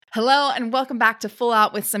Hello and welcome back to Full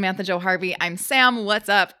Out with Samantha Jo Harvey. I'm Sam. What's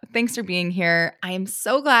up? Thanks for being here. I am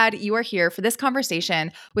so glad you are here for this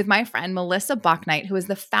conversation with my friend Melissa Bauknight, who is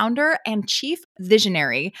the founder and chief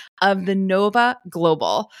visionary of the Nova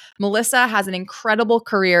Global. Melissa has an incredible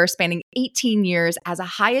career spanning 18 years as a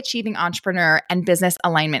high-achieving entrepreneur and business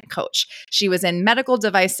alignment coach. She was in medical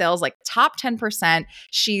device sales, like top 10%.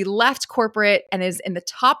 She left corporate and is in the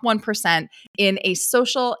top 1% in a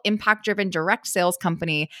social impact-driven direct sales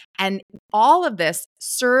company. And all of this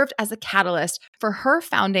served as a catalyst for her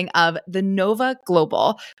founding of the Nova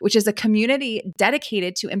Global, which is a community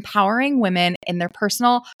dedicated to empowering women in their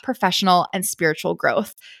personal, professional, and spiritual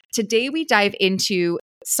growth. Today, we dive into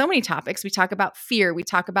so many topics. We talk about fear. We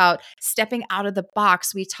talk about stepping out of the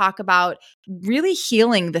box. We talk about really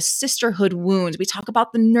healing the sisterhood wounds. We talk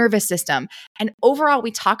about the nervous system. And overall, we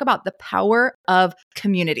talk about the power of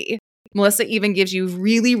community. Melissa even gives you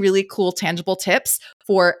really, really cool, tangible tips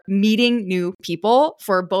for meeting new people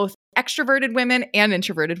for both extroverted women and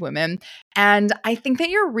introverted women. And I think that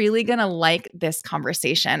you're really going to like this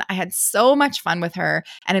conversation. I had so much fun with her,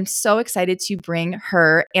 and I'm so excited to bring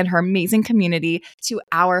her and her amazing community to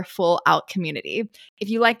our Full Out community. If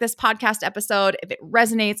you like this podcast episode, if it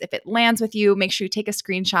resonates, if it lands with you, make sure you take a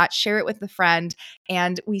screenshot, share it with a friend,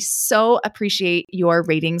 and we so appreciate your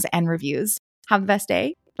ratings and reviews. Have the best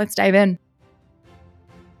day. Let's dive in.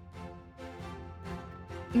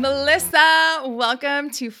 Melissa, welcome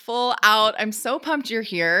to Full Out. I'm so pumped you're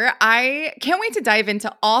here. I can't wait to dive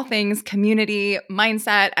into all things community,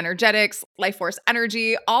 mindset, energetics, life force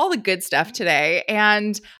energy, all the good stuff today.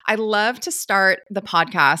 And I love to start the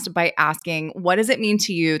podcast by asking, what does it mean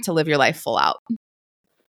to you to live your life full out?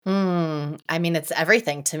 I mean, it's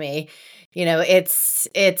everything to me. You know,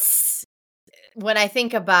 it's when I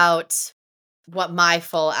think about what my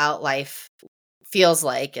full out life feels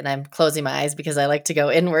like, and I'm closing my eyes because I like to go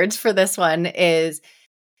inwards for this one, is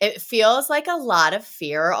it feels like a lot of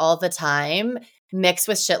fear all the time mixed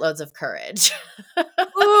with shitloads of courage.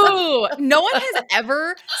 Ooh, no one has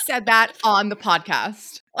ever said that on the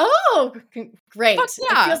podcast. Oh, great.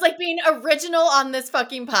 Yeah. It feels like being original on this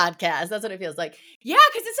fucking podcast. That's what it feels like. Yeah,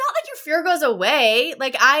 because it's not like your fear goes away.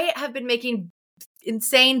 Like, I have been making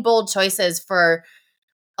insane, bold choices for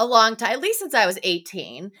a long time, at least since I was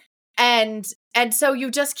 18. And so you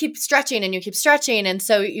just keep stretching and you keep stretching. And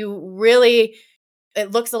so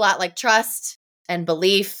it looks a lot like trust and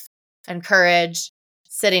belief and courage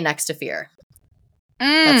sitting next to fear.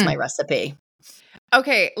 That's my recipe.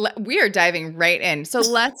 Okay, we are diving right in. So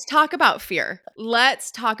let's talk about fear.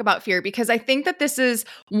 Because I think that this is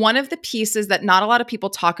one of the pieces that not a lot of people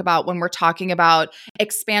talk about when we're talking about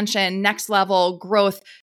expansion, next level, growth.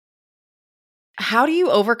 How do you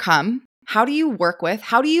overcome? How do you work with?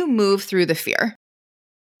 How do you move through the fear?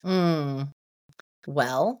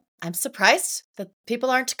 Well, I'm surprised that people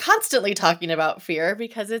aren't constantly talking about fear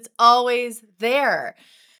because it's always there.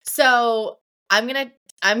 So I'm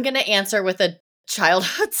gonna answer with a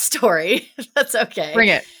childhood story. That's okay. Bring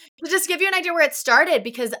it. To just give you an idea where it started,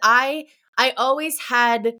 because I always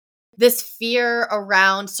had this fear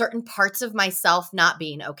around certain parts of myself not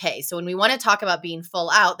being okay. So when we want to talk about being full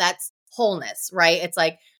out, that's wholeness, right? It's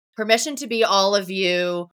like permission to be all of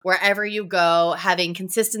you wherever you go, having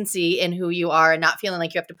consistency in who you are and not feeling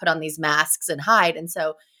like you have to put on these masks and hide. And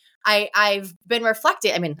so I've been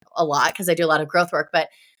reflecting, I mean, a lot because I do a lot of growth work, but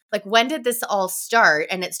like, when did this all start?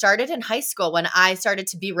 And it started in high school when I started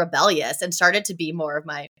to be rebellious and started to be more of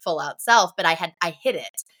my full out self, but I hid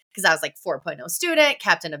it because I was like 4.0 student,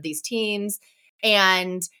 captain of these teams.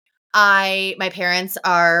 And my parents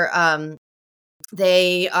are,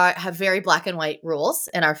 have very black and white rules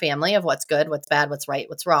in our family of what's good, what's bad, what's right,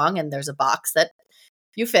 what's wrong. And there's a box that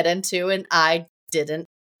you fit into. And I didn't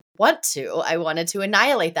want to. I wanted to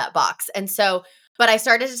annihilate that box. And so, but I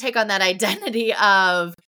started to take on that identity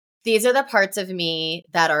of, these are the parts of me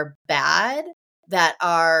that are bad, that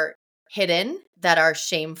are hidden, that are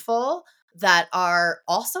shameful, that are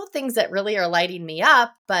also things that really are lighting me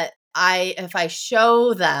up. But if I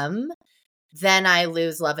show them, then I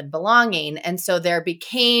lose love and belonging. And so there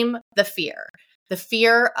became the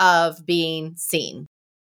fear of being seen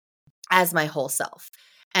as my whole self.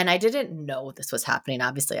 And I didn't know this was happening.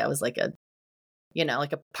 Obviously, I was like a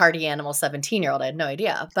party animal 17-year-old. I had no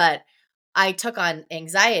idea. But I took on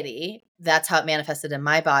anxiety. That's how it manifested in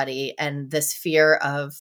my body. And this fear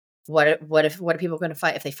of what are people going to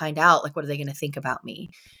find if they find out? Like, what are they going to think about me?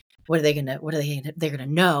 They're going to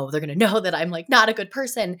know. They're going to know that I'm like not a good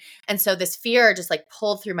person. And so this fear just like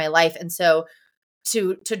pulled through my life. And so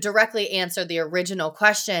to directly answer the original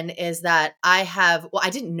question is that I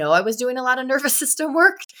didn't know I was doing a lot of nervous system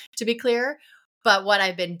work, to be clear. But what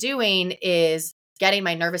I've been doing is getting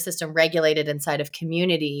my nervous system regulated inside of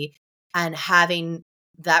community and having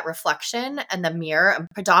that reflection and the mirror,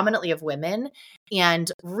 predominantly of women.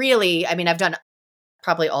 And really, I mean, I've done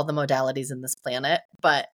probably all the modalities in this planet,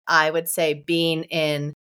 but I would say being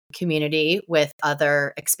in community with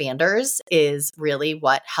other expanders is really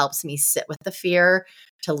what helps me sit with the fear,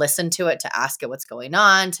 to listen to it, to ask it what's going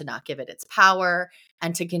on, to not give it its power,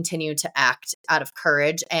 and to continue to act out of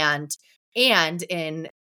courage and in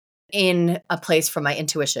a place from my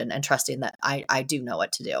intuition and trusting that I do know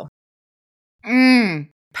what to do.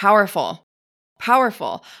 Powerful.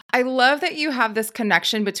 Powerful. I love that you have this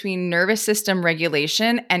connection between nervous system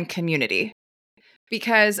regulation and community,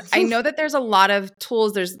 because I know that there's a lot of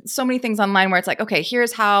tools. There's so many things online where it's like, okay,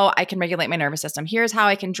 here's how I can regulate my nervous system. Here's how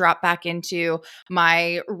I can drop back into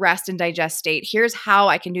my rest and digest state. Here's how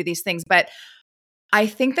I can do these things. But I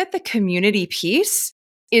think that the community piece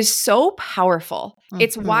is so powerful.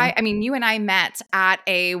 It's why, I mean, you and I met at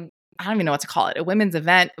I don't even know what to call it, a women's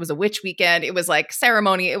event. It was a witch weekend. It was like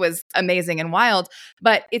ceremony. It was amazing and wild.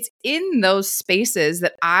 But it's in those spaces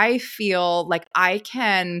that I feel like I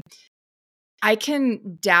can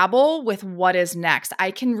dabble with what is next. I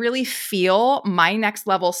can really feel my next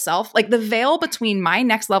level self. Like the veil between my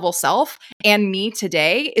next level self and me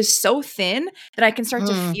today is so thin that I can start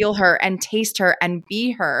to feel her and taste her and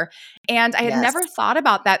be her. And I had never thought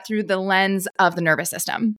about that through the lens of the nervous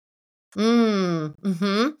system.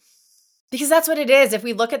 Because that's what it is. If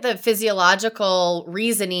we look at the physiological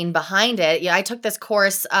reasoning behind it, I took this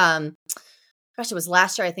course, it was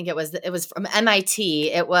last year. I think it was from MIT.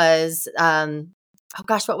 It was,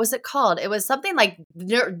 what was it called? It was something like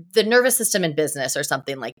the nervous system in business or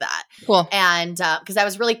something like that. Cool. And because I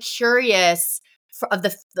was really curious of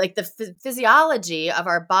the physiology of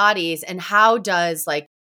our bodies and how does like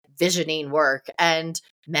visioning work and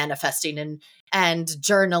manifesting and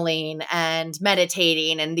journaling and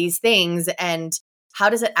meditating and these things, and how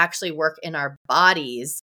does it actually work in our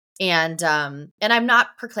bodies? And I'm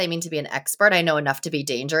not proclaiming to be an expert. I know enough to be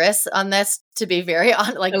dangerous on this, to be very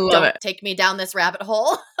honest. Like, don't take me down this rabbit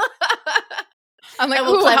hole. I'm like,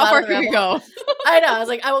 how far can we go? I know. I was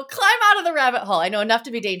like, I will climb out of the rabbit hole. I know enough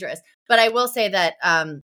to be dangerous. But I will say that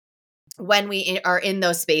when we are in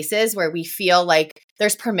those spaces where we feel like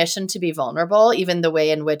there's permission to be vulnerable, even the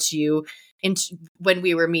way in which when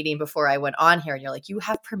we were meeting before I went on here, and you're like, you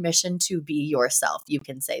have permission to be yourself. You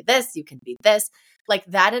can say this, you can be this. Like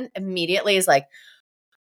that immediately is like,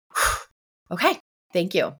 okay,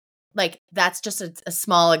 thank you. Like that's just a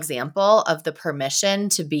small example of the permission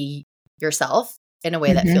to be yourself in a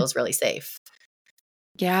way that feels really safe.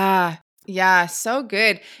 Yeah. Yeah. So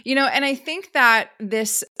good. And I think that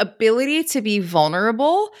this ability to be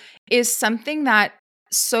vulnerable is something that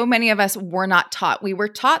so many of us were not taught. We were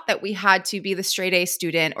taught that we had to be the straight A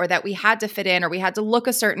student, or that we had to fit in, or we had to look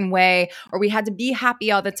a certain way, or we had to be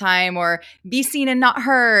happy all the time, or be seen and not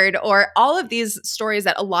heard, or all of these stories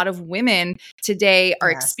that a lot of women today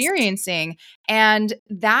are experiencing. And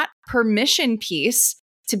that permission piece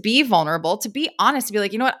to be vulnerable, to be honest, to be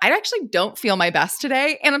like, you know what, I actually don't feel my best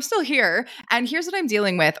today and I'm still here. And here's what I'm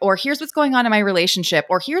dealing with, or here's what's going on in my relationship,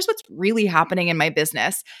 or here's what's really happening in my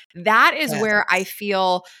business. That is where I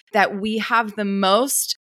feel that we have the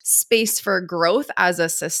most space for growth as a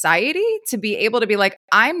society, to be able to be like,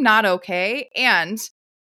 I'm not okay. And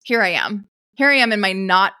here I am. Here I am in my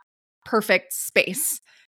not perfect space.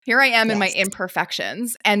 Here I am in my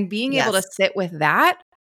imperfections. And being able to sit with that,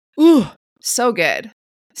 ooh, so good.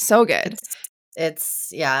 So good.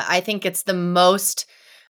 I think it's the most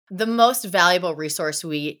valuable resource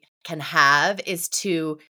we can have is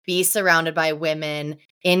to be surrounded by women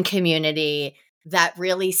in community that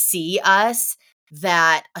really see us,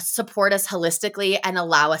 that support us holistically and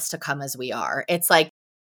allow us to come as we are. It's like,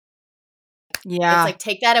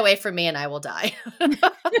 take that away from me and I will die.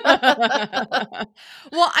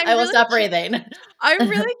 Well, I will stop breathing. I'm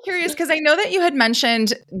really curious because I know that you had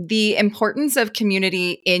mentioned the importance of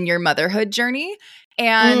community in your motherhood journey.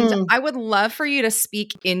 And I would love for you to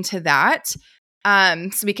speak into that, so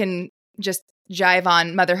we can just jive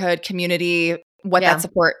on motherhood, community, what that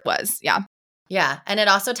support was. Yeah. Yeah. And it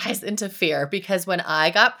also ties into fear, because when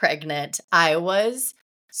I got pregnant, I was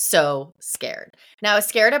so scared. Now, I was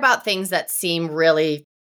scared about things that seem really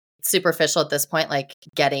superficial at this point, like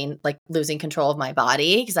losing control of my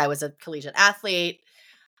body, because I was a collegiate athlete.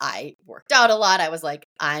 I worked out a lot. I was like,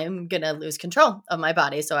 I'm going to lose control of my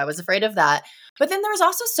body. So I was afraid of that. But then there was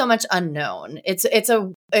also so much unknown. It's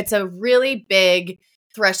a really big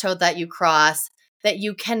threshold that you cross, that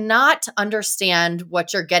you cannot understand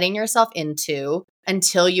what you're getting yourself into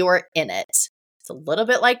until you are in it. It's a little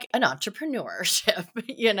bit like an entrepreneurship,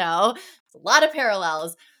 it's a lot of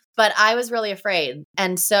parallels, but I was really afraid.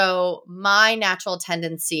 And so my natural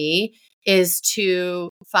tendency is to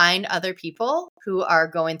find other people who are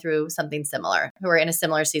going through something similar, who are in a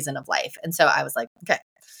similar season of life. And so I was like, okay,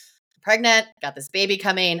 pregnant, got this baby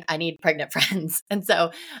coming. I need pregnant friends. And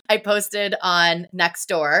so I posted on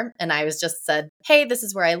Nextdoor and I was just said, hey, this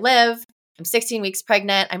is where I live. I'm 16 weeks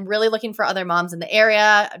pregnant. I'm really looking for other moms in the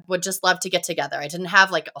area. I would just love to get together. I didn't have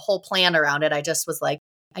like a whole plan around it. I just was like,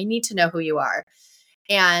 I need to know who you are.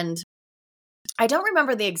 And I don't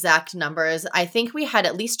remember the exact numbers. I think we had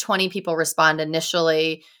at least 20 people respond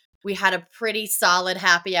initially. We had a pretty solid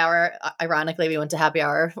happy hour. Ironically, we went to happy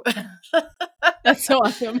hour. That's so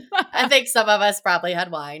awesome. I think some of us probably had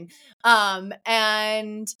wine.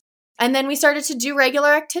 And then we started to do regular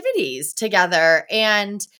activities together.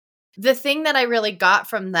 And the thing that I really got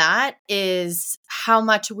from that is how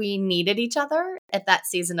much we needed each other at that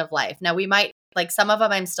season of life. Now, we might, like, some of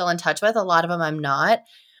them I'm still in touch with, a lot of them I'm not,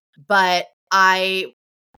 but I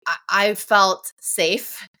felt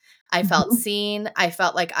safe. I felt seen. I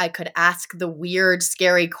felt like I could ask the weird,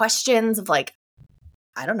 scary questions of like,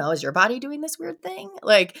 I don't know, is your body doing this weird thing?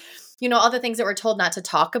 Like, all the things that we're told not to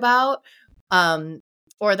talk about,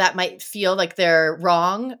 or that might feel like they're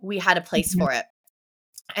wrong. We had a place for it.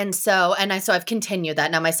 And so I've continued that.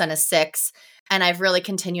 Now my son is 6 and I've really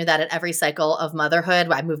continued that at every cycle of motherhood.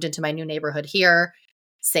 I moved into my new neighborhood here.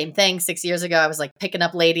 Same thing. 6 years ago, I was like picking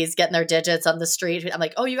up ladies, getting their digits on the street. I'm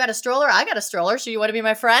like, oh, you got a stroller? I got a stroller. So you want to be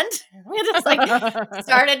my friend? We just like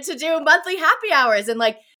started to do monthly happy hours. And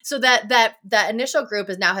like, so that initial group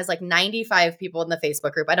has like 95 people in the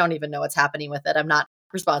Facebook group. I don't even know what's happening with it. I'm not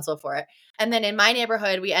responsible for it. And then in my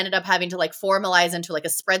neighborhood, we ended up having to like formalize into like a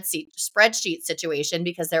spreadsheet situation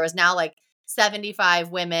because there was now like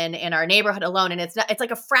 75 women in our neighborhood alone. And it's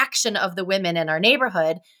like a fraction of the women in our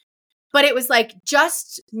neighborhood. But it was like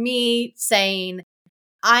just me saying,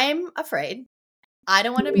 I'm afraid. I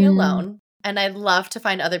don't want to be alone. And I'd love to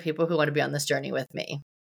find other people who want to be on this journey with me.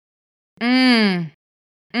 Mm.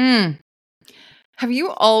 Have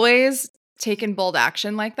you always taken bold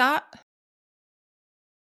action like that?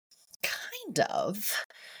 Kind of.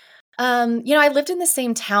 I lived in the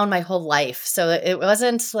same town my whole life. So it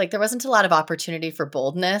wasn't like there wasn't a lot of opportunity for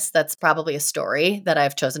boldness. That's probably a story that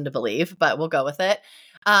I've chosen to believe, but we'll go with it.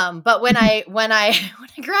 But when I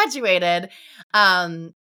graduated,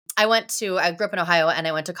 I grew up in Ohio and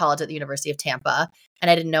I went to college at the University of Tampa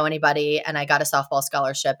and I didn't know anybody and I got a softball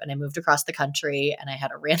scholarship and I moved across the country and I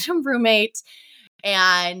had a random roommate.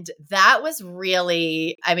 And that was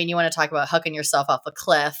really, I mean, you want to talk about hooking yourself off a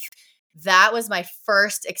cliff. That was my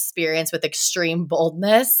first experience with extreme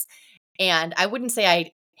boldness. And I wouldn't say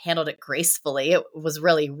I handled it gracefully. It was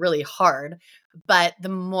really, really hard. But the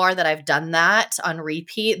more that I've done that on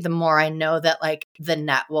repeat, the more I know that like the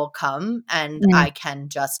net will come and I can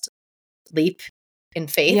just leap in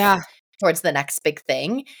faith towards the next big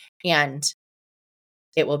thing and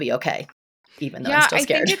it will be okay, even though I'm still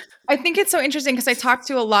scared. I think it's so interesting because I talk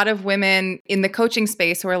to a lot of women in the coaching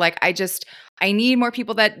space who are like, I need more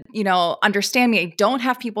people that, understand me. I don't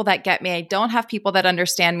have people that get me. I don't have people that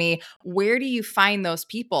understand me. Where do you find those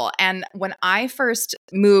people? And when I first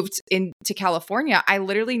moved into California, I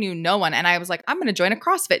literally knew no one. And I was like, I'm going to join a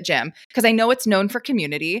CrossFit gym because I know it's known for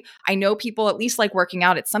community. I know people at least like working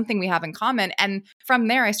out. It's something we have in common. And from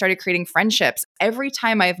there, I started creating friendships. Every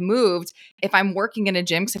time I've moved, if I'm working in a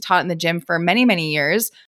gym, because I taught in the gym for many, many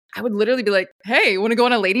years, I would literally be like, hey, want to go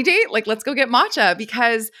on a lady date? Like, let's go get matcha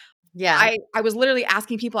because I was literally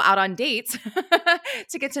asking people out on dates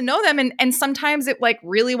to get to know them. And sometimes it like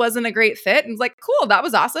really wasn't a great fit. And it's like, cool, that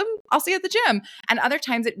was awesome. I'll see you at the gym. And other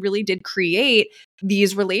times it really did create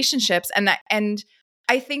these relationships. And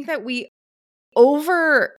I think that we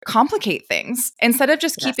overcomplicate things instead of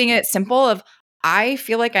just keeping it simple of, I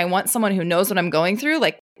feel like I want someone who knows what I'm going through.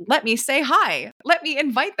 Like, let me say hi. Let me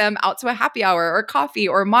invite them out to a happy hour or coffee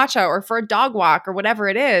or matcha or for a dog walk or whatever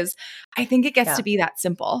it is. I think it gets to be that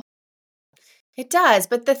simple. It does.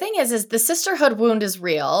 But the thing is the sisterhood wound is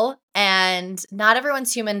real and not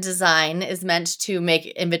everyone's human design is meant to make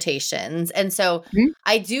invitations. And so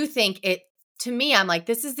I do think to me, I'm like,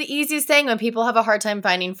 this is the easiest thing when people have a hard time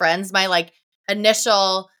finding friends. My like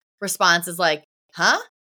initial response is like, huh?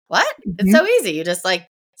 What? It's so easy. You just like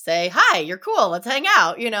say, hi, you're cool. Let's hang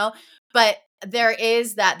out, but there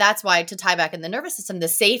is that's why, to tie back in the nervous system, the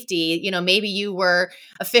safety, maybe you were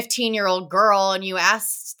a 15-year-old girl and you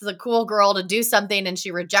asked the cool girl to do something and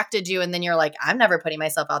she rejected you. And then you're like, I'm never putting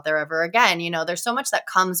myself out there ever again. There's so much that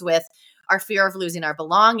comes with our fear of losing our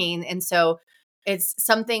belonging. And so it's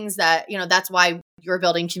some things that, that's why you're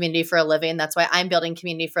building community for a living. That's why I'm building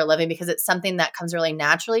community for a living, because it's something that comes really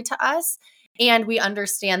naturally to us. And we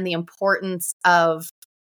understand the importance of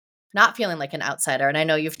not feeling like an outsider. And I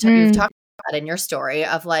know you've talked about that in your story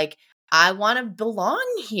of like, I want to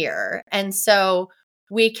belong here. And so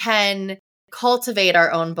we can cultivate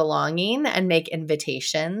our own belonging and make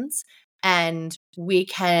invitations. And we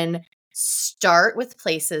can start with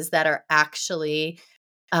places that are actually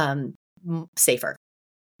safer.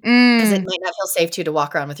 Because it might not feel safe to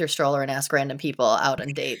walk around with your stroller and ask random people out on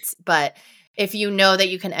dates. But if you know that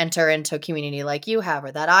you can enter into a community like you have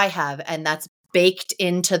or that I have, and that's baked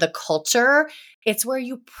into the culture, it's where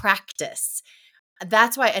you practice.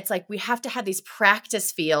 That's why it's like we have to have these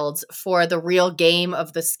practice fields for the real game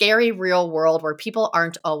of the scary real world where people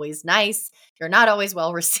aren't always nice. You're not always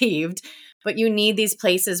well received, but you need these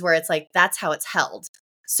places where it's like that's how it's held.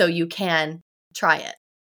 So you can try it.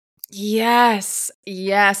 Yes.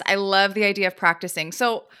 Yes. I love the idea of practicing.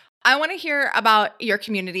 So I want to hear about your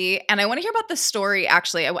community and I want to hear about the story.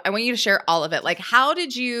 Actually, I want you to share all of it. Like, how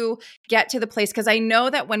did you get to the place? Because I know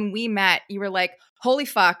that when we met, you were like, holy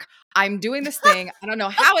fuck, I'm doing this thing. I don't know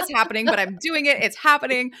how it's happening, but I'm doing it. It's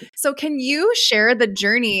happening. So can you share the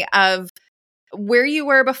journey of where you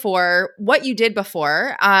were before, what you did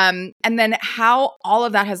before, and then how all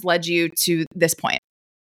of that has led you to this point?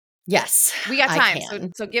 Yes, We got I time.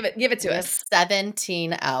 can. So give it to us.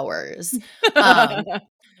 17 hours.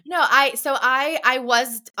 No, I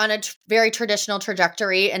was on a very traditional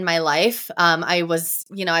trajectory in my life. I was,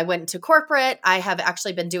 I went into corporate. I have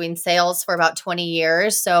actually been doing sales for about 20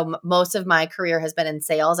 years. So most of my career has been in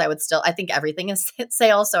sales. I think everything is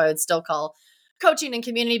sales. So I would still call coaching and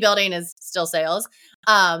community building is still sales.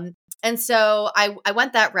 And so I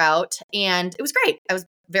went that route and it was great. I was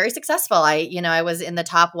very successful. I was in the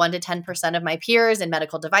top 1 to 10% of my peers in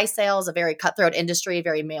medical device sales, a very cutthroat industry,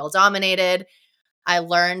 very male dominated. I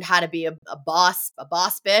learned how to be a boss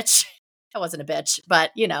bitch. I wasn't a bitch,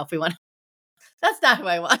 but if we want, that's not who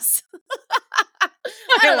I was. I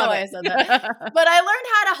don't know why I said that, but I learned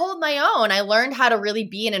how to hold my own. I learned how to really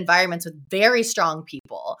be in environments with very strong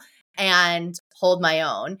people and hold my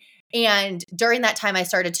own. And during that time, I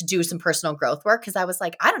started to do some personal growth work because I was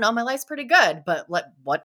like, I don't know, my life's pretty good, but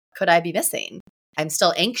what could I be missing? I'm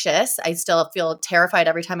still anxious. I still feel terrified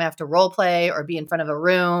every time I have to role play or be in front of a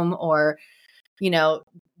room or,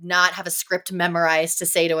 not have a script memorized to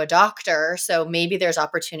say to a doctor. So maybe there's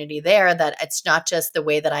opportunity there that it's not just the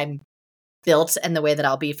way that I'm built and the way that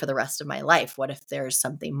I'll be for the rest of my life. What if there's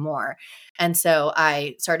something more? And so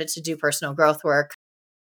I started to do personal growth work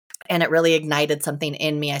and it really ignited something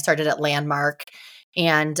in me. I started at Landmark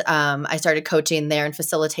and I started coaching there and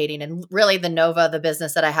facilitating. And really the Nova, the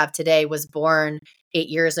business that I have today, was born 8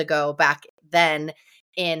 years ago back then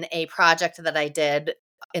in a project that I did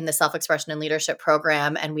in the self-expression and leadership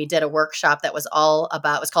program. And we did a workshop that was all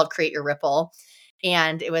about, it was called Create Your Ripple.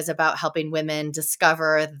 And it was about helping women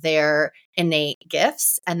discover their innate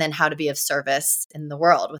gifts and then how to be of service in the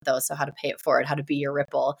world with those. So how to pay it forward, how to be your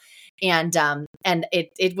ripple. And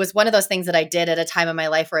it was one of those things that I did at a time in my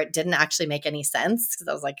life where it didn't actually make any sense because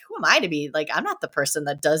I was like, who am I to be like, I'm not the person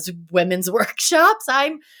that does women's workshops.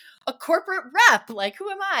 I'm a corporate rep. Like, who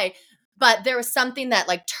am I? But there was something that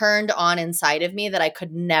like turned on inside of me that I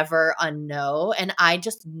could never unknow. And I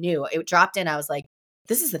just knew it dropped in. I was like,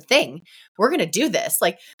 this is the thing. We're going to do this.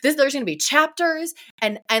 Like this, there's going to be chapters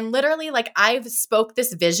and literally like I've spoke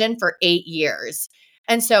this vision for 8 years.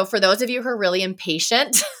 And so for those of you who are really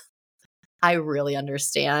impatient, I really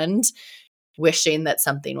understand wishing that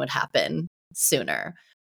something would happen sooner.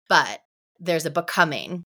 But there's a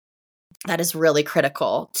becoming that is really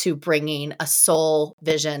critical to bringing a soul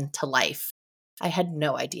vision to life. I had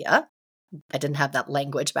no idea. I didn't have that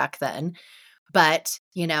language back then. But,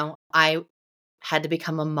 I had to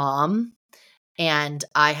become a mom and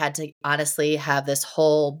I had to honestly have this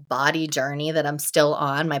whole body journey that I'm still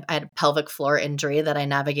on. I had a pelvic floor injury that I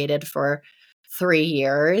navigated for 3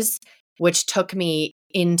 years, which took me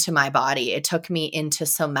into my body. It took me into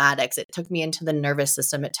somatics. It took me into the nervous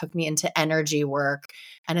system. It took me into energy work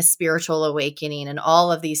and a spiritual awakening and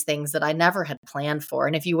all of these things that I never had planned for.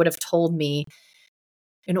 And if you would have told me,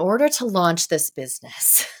 in order to launch this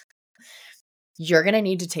business, you're going to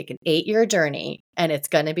need to take an 8-year journey and it's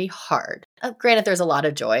going to be hard. Granted, there's a lot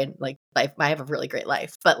of joy. Like life, I have a really great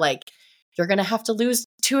life, but like you're going to have to lose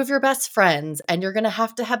 2 of your best friends and you're going to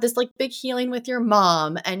have this like big healing with your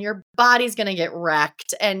mom and your body's going to get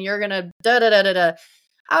wrecked and you're going to da da da da da.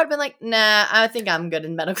 I would have been like, nah, I think I'm good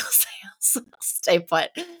in medical sales. I'll stay put.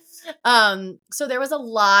 So there was a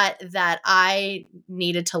lot that I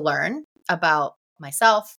needed to learn about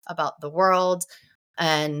myself, about the world,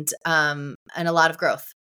 and a lot of growth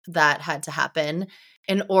that had to happen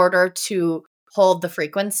in order to hold the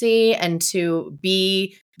frequency and to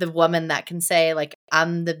be the woman that can say, like,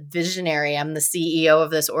 I'm the visionary, I'm the CEO of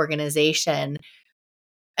this organization,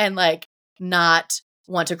 and like not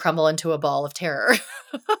want to crumble into a ball of terror.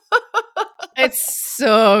 It's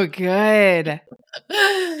so good.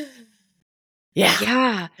 Yeah.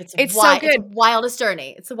 Yeah. It's It's so It's good. wildest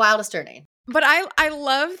journey. It's the wildest journey. But I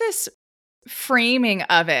love this framing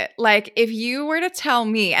of it. Like if you were to tell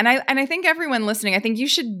me, and I think everyone listening, I think you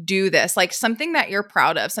should do this, like something that you're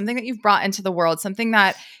proud of, something that you've brought into the world, something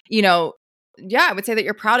that, yeah, I would say that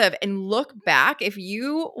you're proud of, and look back. If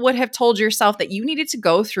you would have told yourself that you needed to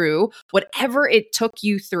go through whatever it took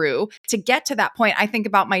you through to get to that point. I think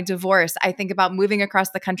about my divorce. I think about moving across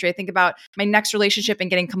the country. I think about my next relationship and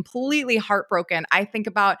getting completely heartbroken. I think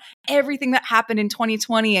about everything that happened in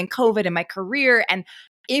 2020 and COVID and my career. And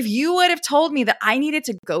if you would have told me that I needed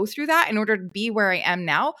to go through that in order to be where I am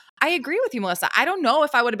now, I agree with you, Melissa. I don't know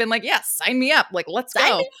if I would have been like, yes, sign me up. Like, let's Sign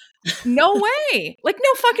go. me. No way. Like,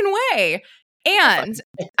 no fucking way. No And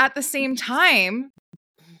fucking- at the same time,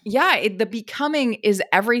 yeah, the becoming is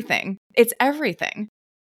everything. It's everything.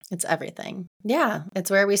 It's everything. Yeah.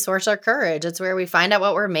 It's where we source our courage. It's where we find out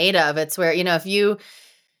what we're made of. It's where, if you,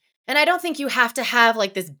 and I don't think you have to have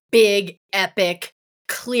like this big, epic,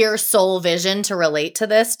 clear soul vision to relate to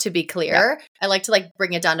this, to be clear. Yeah. I like to like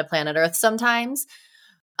bring it down to planet Earth sometimes.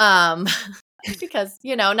 Because,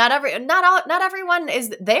 not everyone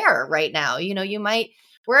is there right now. You might,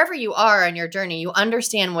 wherever you are on your journey, you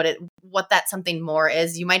understand what that something more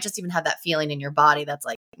is. You might just even have that feeling in your body that's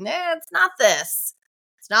like, nah, it's not this.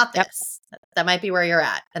 It's not Yep. this. That might be where you're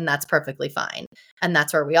at. And that's perfectly fine. And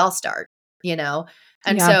that's where we all start,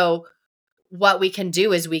 And Yeah. so what we can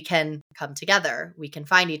do is we can come together. We can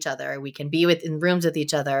find each other. We can be in rooms with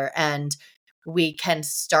each other, and we can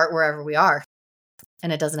start wherever we are.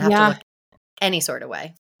 And it doesn't have to Yeah. look any sort of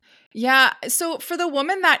way. Yeah. So for the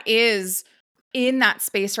woman that is in that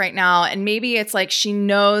space right now, and maybe it's like she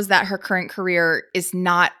knows that her current career is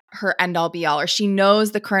not her end all be all, or she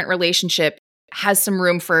knows the current relationship has some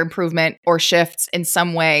room for improvement or shifts in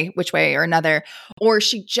some way, which way or another, or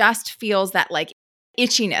she just feels that like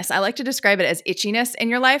itchiness. I like to describe it as itchiness in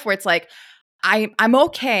your life, where it's like, I'm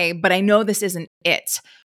okay, but I know this isn't it.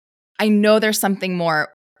 I know there's something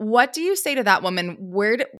more. What do you say to that woman?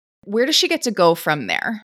 Where does she get to go from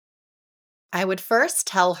there? I would first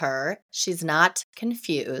tell her she's not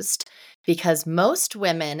confused, because most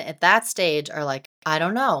women at that stage are like, I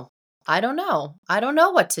don't know. I don't know. I don't know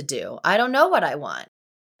what to do. I don't know what I want.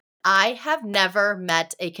 I have never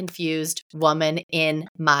met a confused woman in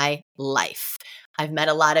my life. I've met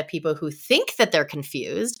a lot of people who think that they're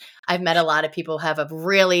confused. I've met a lot of people who have a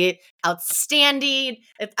really outstanding,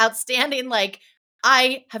 like,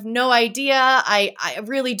 I have no idea. I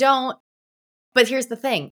really don't. But here's the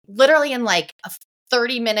thing, literally in like a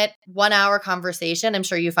 30-minute, 1-hour conversation, I'm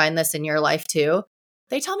sure you find this in your life too,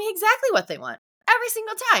 they tell me exactly what they want every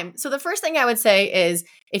single time. So the first thing I would say is,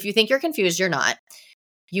 if you think you're confused, you're not.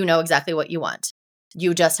 You know exactly what you want.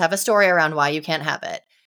 You just have a story around why you can't have it.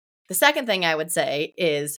 The second thing I would say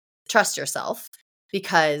is trust yourself,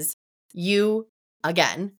 because you,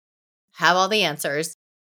 again, have all the answers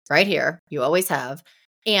right here. You always have.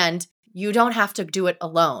 And you don't have to do it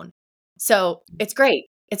alone. So it's great.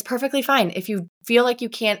 It's perfectly fine. If you feel like you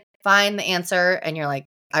can't find the answer and you're like,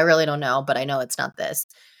 I really don't know, but I know it's not this,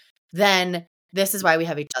 then this is why we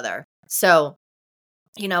have each other. So,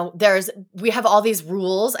 we have all these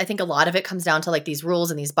rules. I think a lot of it comes down to like these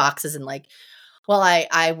rules and these boxes, and like, well,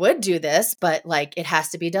 I would do this, but like it has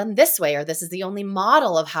to be done this way, or this is the only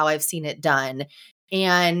model of how I've seen it done.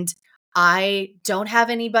 And I don't have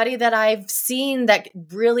anybody that I've seen that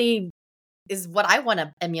really is what I want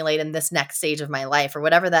to emulate in this next stage of my life, or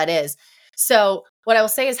whatever that is. So what I will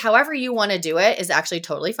say is, however you want to do it is actually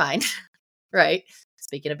totally fine, right?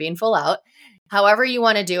 Speaking of being full out, however you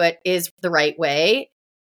want to do it is the right way.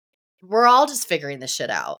 We're all just figuring this shit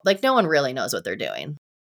out. Like, no one really knows what they're doing.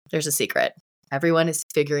 There's a secret. Everyone is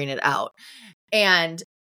figuring it out. And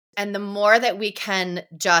the more that we can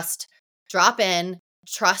just drop in,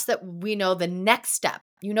 trust that we know the next step,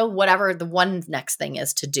 whatever the one next thing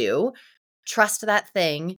is to do, trust that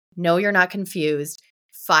thing, know you're not confused,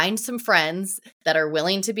 find some friends that are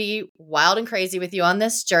willing to be wild and crazy with you on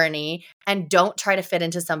this journey, and don't try to fit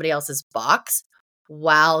into somebody else's box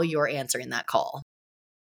while you're answering that call.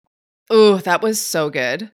 Oh, that was so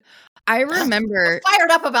good. I remember I'm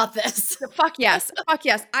fired up about this. fuck yes. Fuck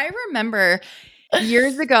yes. I remember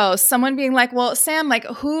years ago, someone being like, well, Sam, like,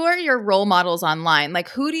 who are your role models online? Like,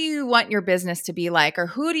 who do you want your business to be like? Or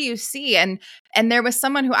who do you see? And there was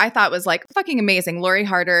someone who I thought was like fucking amazing, Lori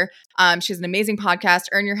Harder. She's an amazing podcast,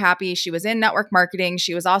 Earn Your Happy. She was in network marketing.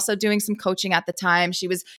 She was also doing some coaching at the time. She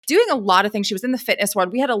was doing a lot of things. She was in the fitness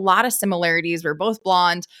world. We had a lot of similarities. We're both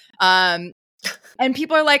blonde. And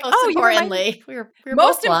people are like, Most oh, you remind me. importantly, we were both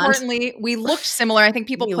Most blonde. importantly, we looked similar. I think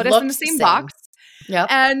people We put us in the looked the same same. box. Yep.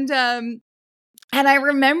 And I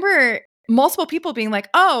remember multiple people being like,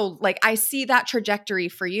 oh, like I see that trajectory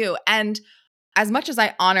for you. And as much as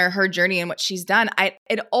I honor her journey and what she's done,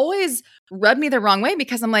 it always rubbed me the wrong way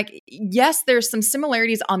because I'm like, yes, there's some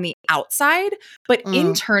similarities on the outside, but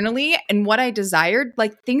internally and what I desired,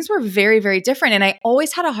 like things were very, very different. And I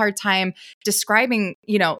always had a hard time describing,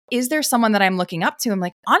 is there someone that I'm looking up to? I'm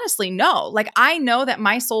like, honestly, no. Like I know that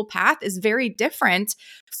my soul path is very different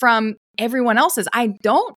from everyone else's. I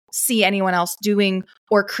don't see anyone else doing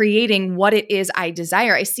or creating what it is I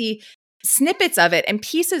desire. I see snippets of it and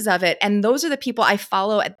pieces of it. And those are the people I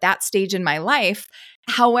follow at that stage in my life.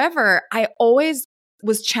 However, I always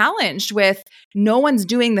was challenged with no one's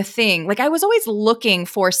doing the thing. Like I was always looking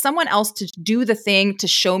for someone else to do the thing to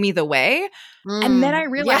show me the way. And then I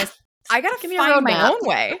realized I got to find my own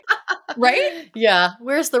way. Right? Yeah.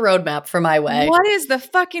 Where's the roadmap for my way? What is the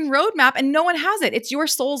fucking roadmap? And no one has it. It's your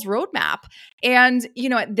soul's roadmap. And,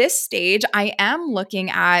 at this stage, I am looking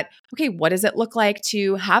at, okay, what does it look like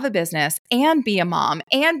to have a business and be a mom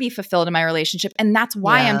and be fulfilled in my relationship? And that's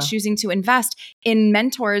why I'm choosing to invest in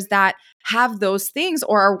mentors that have those things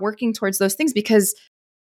or are working towards those things because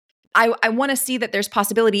I want to see that there's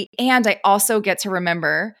possibility. And I also get to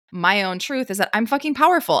remember my own truth is that I'm fucking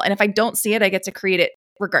powerful. And if I don't see it, I get to create it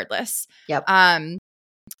regardless. Yep. And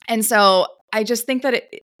so I just think that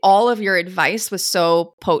all of your advice was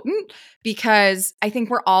so potent because I think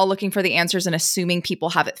we're all looking for the answers and assuming people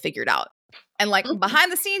have it figured out. And like behind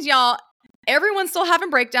the scenes, y'all, everyone's still having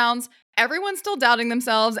breakdowns. Everyone's still doubting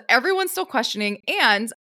themselves. Everyone's still questioning.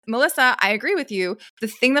 And Melissa, I agree with you. The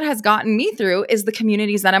thing that has gotten me through is the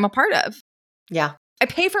communities that I'm a part of. Yeah. I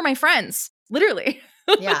pay for my friends, literally.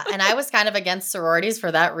 Yeah. And I was kind of against sororities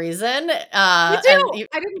for that reason. Me too.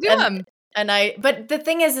 I didn't do them. But the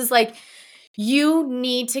thing is like, you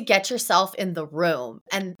need to get yourself in the room.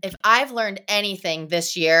 And if I've learned anything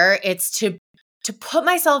this year, it's to put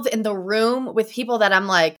myself in the room with people that I'm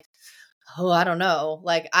like, oh, I don't know.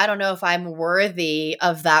 Like, I don't know if I'm worthy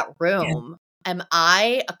of that room. Yeah. Am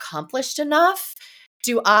I accomplished enough?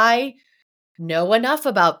 Do I know enough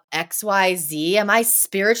about XYZ? Am I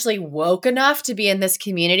spiritually woke enough to be in this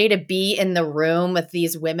community, to be in the room with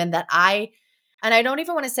these women that and I don't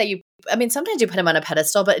even want to say sometimes you put them on a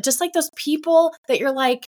pedestal, but just like those people that you're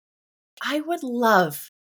like, I would love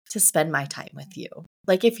to spend my time with you.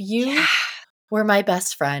 Like if you were my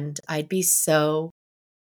best friend, I'd be so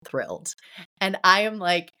thrilled. And I am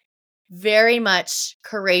like very much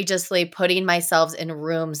courageously putting myself in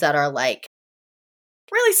rooms that are like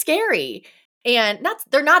really scary. And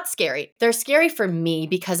they're not scary. They're scary for me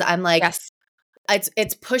because I'm like,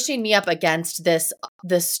 it's pushing me up against this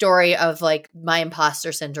story of like my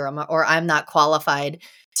imposter syndrome or I'm not qualified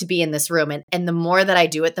to be in this room. And the more that I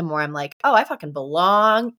do it, the more I'm like, oh, I fucking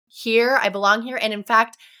belong here. I belong here. And in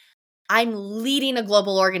fact, I'm leading a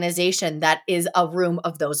global organization that is a room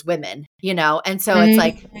of those women, And so it's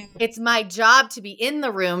like, it's my job to be in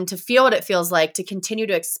the room, to feel what it feels like, to continue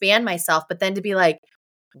to expand myself, but then to be like,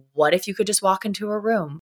 what if you could just walk into a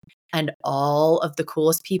room and all of the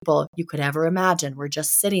coolest people you could ever imagine were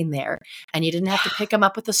just sitting there and you didn't have to pick them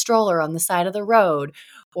up with a stroller on the side of the road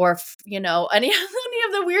or, any of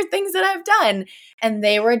the weird things that I've done. And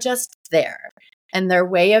they were just there. And their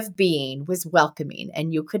way of being was welcoming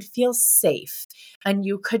and you could feel safe and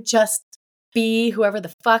you could just be whoever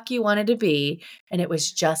the fuck you wanted to be. And it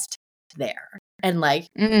was just there. And like,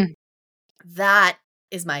 that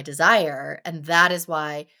is my desire. And that is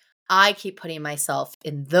why I keep putting myself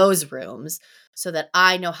in those rooms so that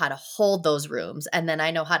I know how to hold those rooms. And then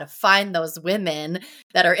I know how to find those women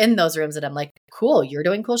that are in those rooms. And I'm like, cool, you're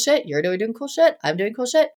doing cool shit. You're doing cool shit. I'm doing cool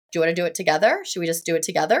shit. Do you want to do it together? Should we just do it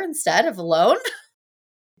together instead of alone?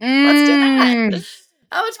 Let's do that.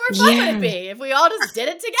 How much more fun would it be if we all just did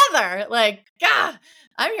it together? Like, God,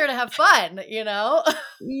 I'm here to have fun,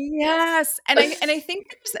 Yes. And I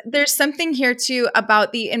think there's something here too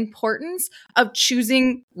about the importance of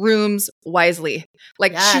choosing rooms wisely,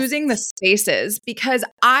 like choosing the spaces, because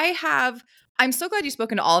I have I'm so glad you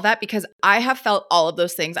spoke into all of that because I have felt all of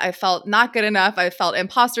those things. I felt not good enough. I felt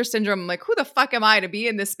imposter syndrome. I'm like, who the fuck am I to be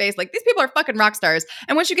in this space? Like, these people are fucking rock stars.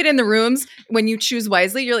 And once you get in the rooms, when you choose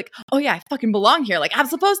wisely, you're like, oh yeah, I fucking belong here. Like, I'm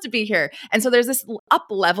supposed to be here. And so there's this up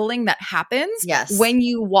leveling that happens Yes. when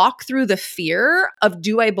you walk through the fear of,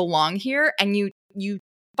 do I belong here? And you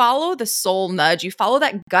follow the soul nudge, you follow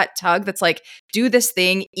that gut tug that's like, do this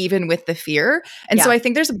thing even with the fear. And so Yeah. I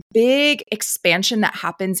think there's a big expansion that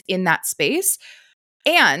happens in that space.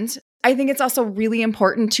 And I think it's also really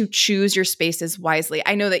important to choose your spaces wisely.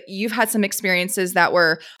 I know that you've had some experiences that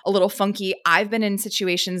were a little funky. I've been in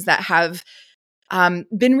situations that have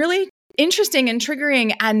been really interesting and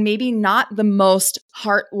triggering and maybe not the most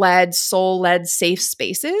heart-led, soul-led safe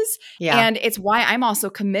spaces. Yeah. And it's why I'm also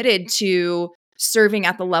committed to serving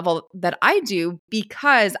at the level that I do,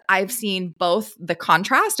 because I've seen both the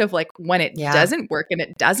contrast of like when it Yeah. doesn't work and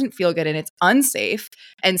it doesn't feel good and it's unsafe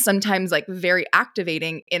and sometimes like very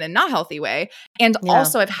activating in a not healthy way. And Yeah.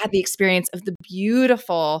 also I've had the experience of the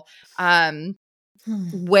beautiful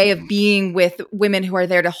Hmm. way of being with women who are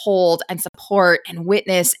there to hold and support and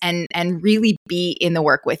witness and really be in the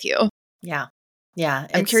work with you. Yeah. Yeah.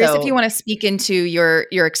 I'm It's curious if you so, want to speak into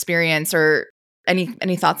your experience or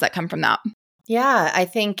any thoughts that come from that. yeah, I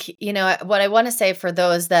think, what I want to say for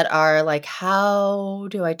those that are like, how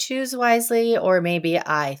do I choose wisely? Or maybe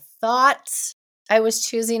I thought I was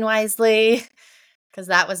choosing wisely because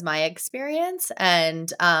that was my experience.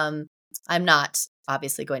 And I'm not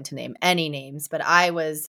obviously going to name any names, but I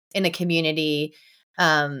was in a community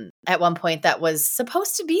at one point that was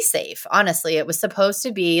supposed to be safe. Honestly, it was supposed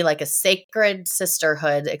to be like a sacred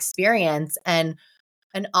sisterhood experience. And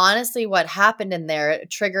honestly, what happened in there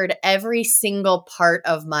triggered every single part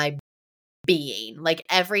of my being, like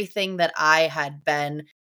everything that I had been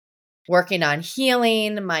working on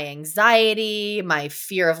healing, my anxiety, my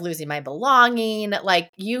fear of losing my belonging, like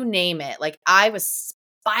you name it. Like I was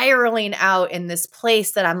spiraling out in this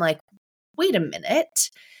place that I'm like, wait a minute.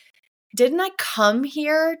 Didn't I come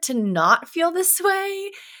here to not feel this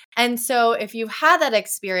way? And so if you've had that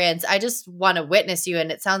experience, I just want to witness you,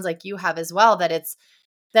 and it sounds like you have as well, that it's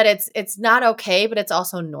not okay, but it's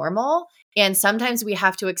also normal. And sometimes we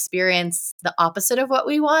have to experience the opposite of what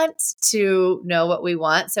we want to know what we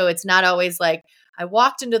want. So it's not always like I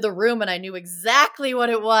walked into the room and I knew exactly what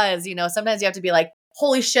it was. Sometimes you have to be like,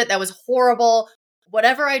 holy shit, that was horrible.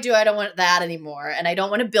 Whatever I do, I don't want that anymore. And I don't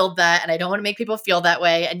want to build that. And I don't want to make people feel that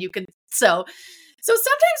way. And you can, so sometimes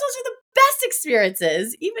those are the best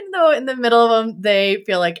experiences, even though in the middle of them, they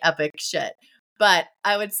feel like epic shit. But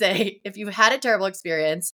I would say if you've had a terrible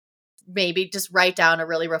experience, maybe just write down or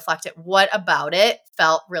really reflect it. What about it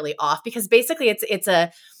felt really off? Because basically it's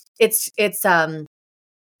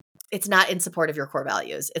not in support of your core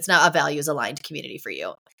values. It's not a values aligned community for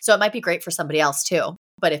you. So it might be great for somebody else too.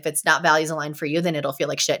 But if it's not values aligned for you, then it'll feel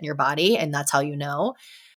like shit in your body. And that's how you know.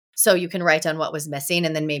 So you can write down what was missing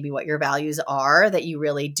and then maybe what your values are that you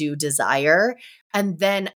really do desire. And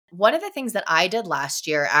then one of the things that I did last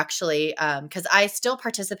year, actually, because I still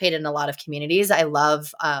participate in a lot of communities. I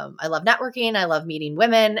love networking. I love meeting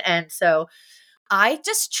women. And so I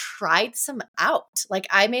just tried some out. Like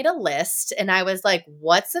I made a list and I was like,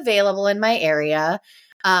 what's available in my area?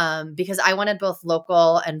 Because I wanted both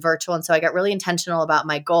local and virtual. And so I got really intentional about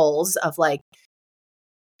my goals of like,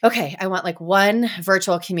 okay, I want like one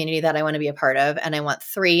virtual community that I want to be a part of, and I want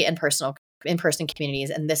 3 in-person communities,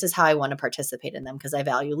 and this is how I want to participate in them because I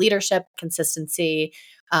value leadership, consistency,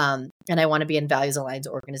 and I want to be in values aligned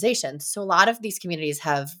organizations. So a lot of these communities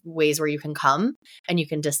have ways where you can come and you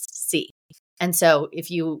can just see. And so if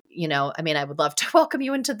I would love to welcome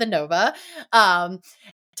you into the Nova.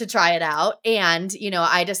 To try it out. And,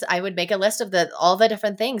 I would make a list of all the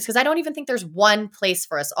different things because I don't even think there's one place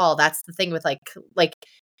for us all. That's the thing with like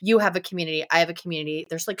you have a community, I have a community.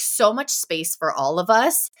 There's like so much space for all of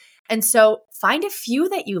us. And so find a few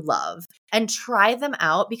that you love and try them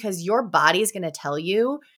out because your body is going to tell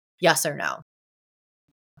you yes or no.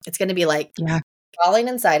 It's going to be like falling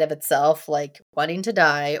inside of itself, like wanting to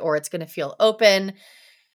die, or it's going to feel open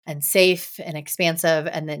and safe and expansive.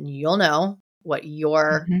 And then you'll know what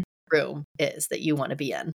your room is that you want to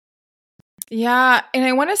be in. Yeah. And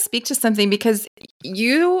I want to speak to something because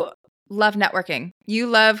you love networking. You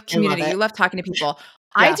love community. You love talking to people.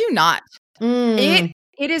 I do not.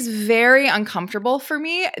 It is very uncomfortable for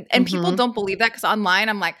me. And people don't believe that because online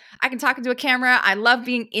I'm like, I can talk into a camera. I love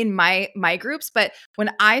being in my groups. But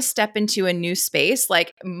when I step into a new space,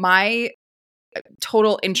 like my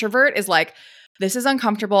total introvert is like, this is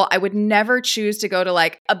uncomfortable. I would never choose to go to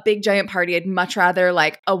like a big giant party. I'd much rather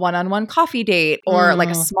like a one-on-one coffee date or like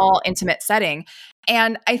a small intimate setting.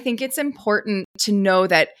 And I think it's important to know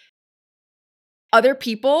that other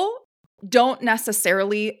people don't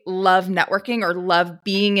necessarily love networking or love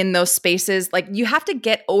being in those spaces. Like, you have to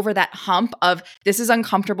get over that hump of, this is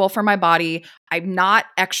uncomfortable for my body. I'm not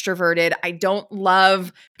extroverted. I don't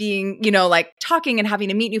love being, like talking and having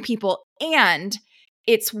to meet new people. And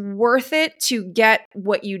it's worth it to get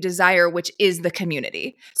what you desire, which is the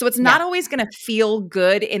community. So it's not always going to feel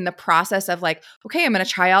good in the process of like, okay, I'm going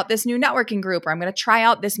to try out this new networking group, or I'm going to try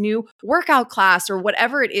out this new workout class, or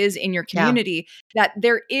whatever it is in your community, that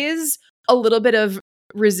there is a little bit of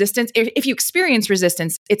resistance. If you experience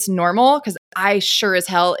resistance, it's normal, because I sure as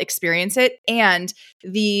hell experience it. And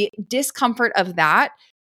the discomfort of that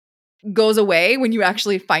goes away when you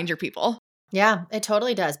actually find your people. Yeah, it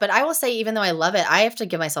totally does. But I will say, even though I love it, I have to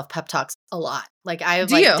give myself pep talks a lot. Like, I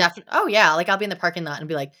Do you? oh yeah, like I'll be in the parking lot and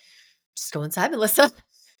be like, just go inside, Melissa.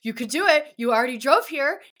 You could do it. You already drove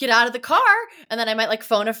here. Get out of the car. And then I might like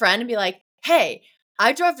phone a friend and be like, hey,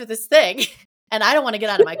 I drove to this thing and I don't want to get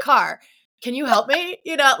out of my car. Can you help me?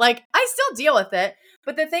 Like, I still deal with it.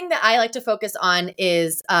 But the thing that I like to focus on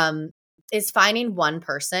is finding one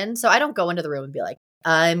person. So I don't go into the room and be like,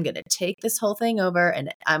 I'm going to take this whole thing over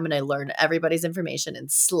and I'm going to learn everybody's information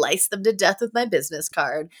and slice them to death with my business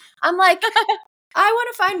card. I'm like, I want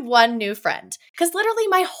to find one new friend, because literally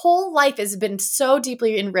my whole life has been so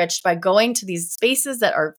deeply enriched by going to these spaces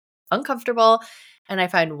that are uncomfortable, and I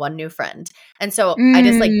find one new friend. And so I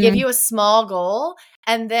just like give you a small goal.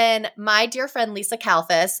 And then my dear friend, Lisa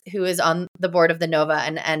Kalfas, who is on the board of the Nova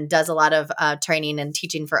and does a lot of training and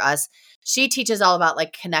teaching for us, she teaches all about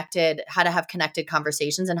like how to have connected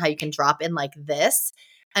conversations and how you can drop in like this.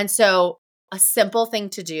 And so a simple thing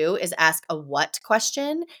to do is ask a what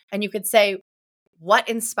question. And you could say, what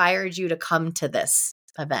inspired you to come to this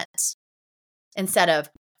event? Instead of,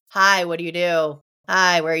 hi, what do you do?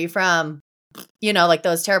 Hi, where are you from? Like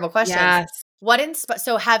those terrible questions. Yes.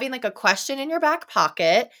 So having like a question in your back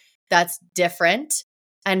pocket that's different,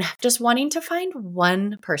 and just wanting to find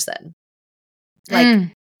one person.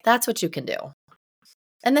 Like, that's what you can do.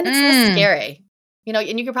 And then it's less scary.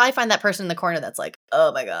 And you can probably find that person in the corner that's like,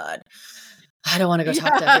 oh my God, I don't want to go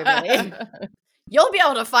talk to everybody. You'll be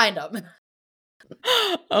able to find them.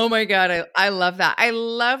 Oh my God. I love that. I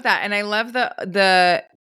love that. And I love the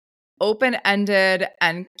open-ended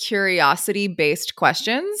and curiosity-based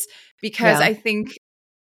questions, because I think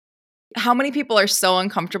how many people are so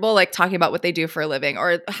uncomfortable like talking about what they do for a living,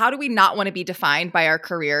 or how do we not want to be defined by our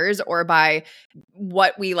careers or by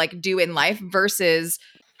what we like do in life, versus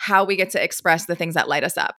how we get to express the things that light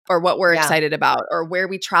us up, or what we're excited about, or where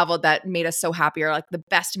we traveled that made us so happy, or like the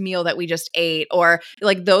best meal that we just ate, or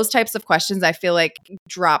like those types of questions I feel like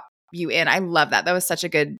drop you in. I love that. That was such a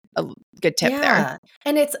good tip there.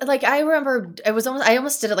 And it's like, I remember I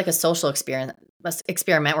almost did it like a social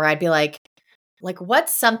experiment where I'd be like,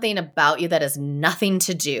 what's something about you that has nothing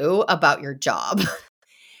to do about your job?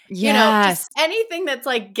 Just anything that's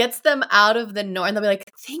like gets them out of the norm. They'll be like,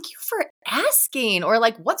 thank you for asking. Or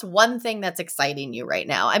like, what's one thing that's exciting you right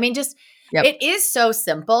now? I mean, just, it is so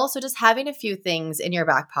simple. So just having a few things in your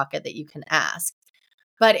back pocket that you can ask.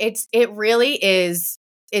 But it's really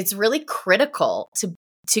critical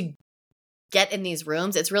to get in these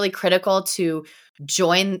rooms. It's really critical to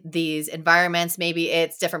join these environments. Maybe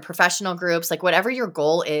it's different professional groups, like whatever your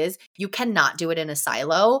goal is, you cannot do it in a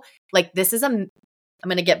silo. Like, this is I'm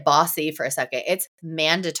going to get bossy for a second. It's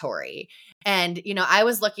mandatory. And, I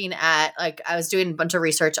was looking at, like, I was doing a bunch of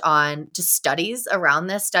research on just studies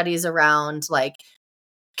around like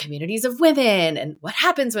communities of women and what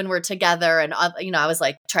happens when we're together. And, I was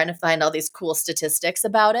like trying to find all these cool statistics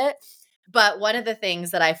about it. But one of the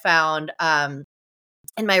things that I found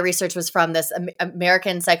in my research was from this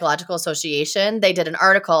American Psychological Association. They did an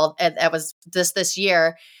article that was this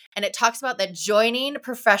year, and it talks about that joining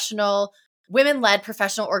women-led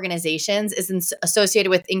professional organizations is associated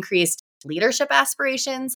with increased leadership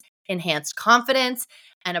aspirations, enhanced confidence,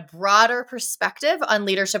 and a broader perspective on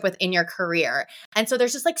leadership within your career. And so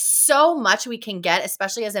there's just like so much we can get,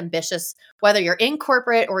 especially as ambitious, whether you're in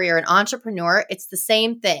corporate or you're an entrepreneur. It's the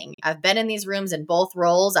same thing. I've been in these rooms in both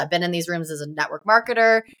roles. I've been in these rooms as a network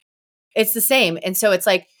marketer. It's the same. And so it's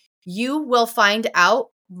like, you will find out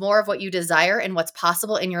more of what you desire and what's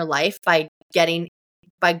possible in your life by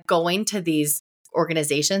going to these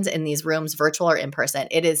organizations in these rooms, virtual or in person.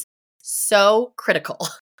 It is so critical.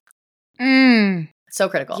 So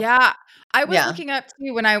critical. Yeah. I was looking up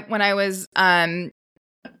too when I was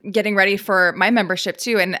getting ready for my membership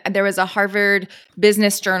too. And there was a Harvard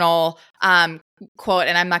Business Journal quote,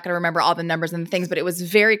 and I'm not going to remember all the numbers and things, but it was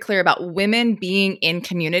very clear about women being in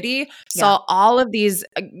community, saw all of these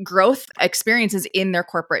growth experiences in their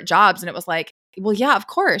corporate jobs. And it was like, well, yeah, of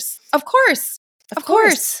course. Of course,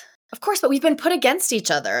 but we've been put against each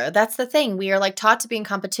other. That's the thing. We are like taught to be in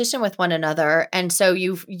competition with one another. And so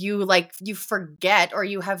you forget, or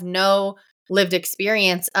you have no lived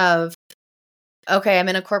experience of, okay, I'm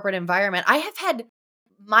in a corporate environment. I have had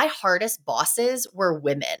my hardest bosses were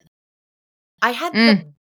women. I had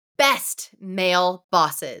the best male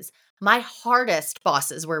bosses. My hardest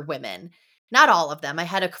bosses were women. Not all of them. I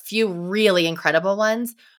had a few really incredible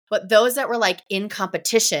ones, but those that were like in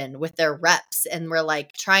competition with their reps and were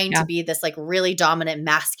like trying to be this like really dominant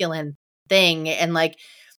masculine thing. And like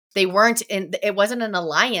they weren't in, it wasn't an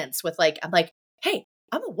alliance with like, I'm like, hey,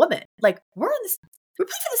 I'm a woman. Like we're play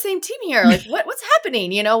for the same team here. Like what's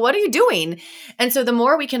happening? You know, what are you doing? And so the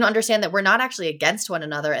more we can understand that we're not actually against one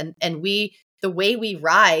another, and the way we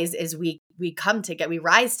rise is we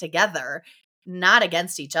rise together, not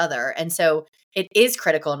against each other. And so it is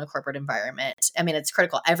critical in a corporate environment. I mean, it's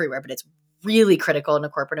critical everywhere, but it's really critical in a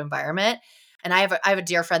corporate environment. And I have a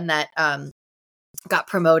dear friend that got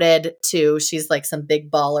promoted to, she's like some big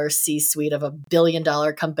baller C-suite of $1 billion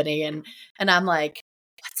company. And I'm like,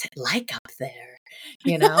 what's it like up there?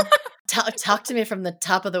 You know, talk to me from the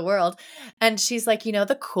top of the world. And she's like, you know,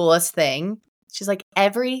 the coolest thing, she's like,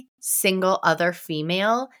 every single other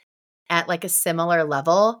female at like a similar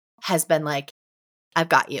level has been like, I've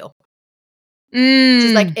got you.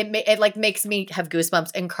 She's like, it like makes me have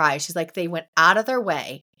goosebumps and cry. She's like, they went out of their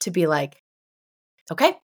way to be like,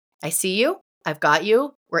 okay, I see you. I've got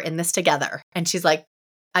you. We're in this together. And she's like,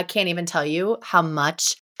 I can't even tell you how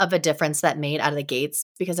much of a difference that made out of the gates,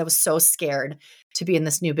 because I was so scared to be in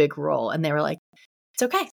this new big role. And they were like, it's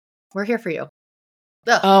okay. We're here for you.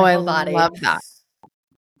 Ugh, my whole body. Love that.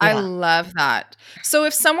 Yeah. I love that. So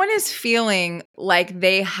if someone is feeling like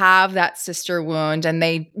they have that sister wound and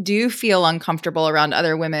they do feel uncomfortable around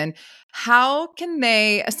other women, how can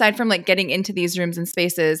they, aside from like getting into these rooms and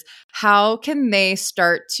spaces, how can they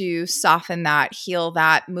start to soften that, heal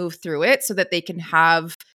that, move through it so that they can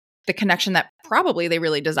have the connection that probably they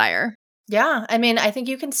really desire? Yeah. I mean, I think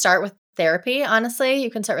you can start with therapy, honestly. You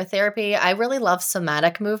can start with therapy. I really love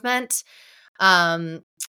somatic movement.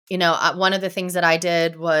 You know, one of the things that I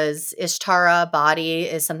did was Ishtara body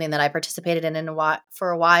is something that I participated in for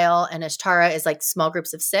a while. And Ishtara is like small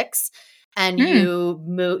groups of 6. And you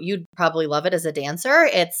move, you'd probably love it as a dancer.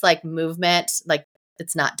 It's like movement, like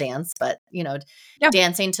it's not dance, but you know,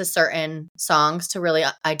 dancing to certain songs to really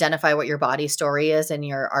identify what your body story is and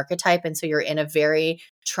your archetype. And so you're in a very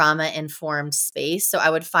trauma-informed space. So I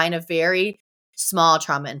would find a very small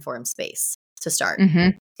trauma-informed space to start.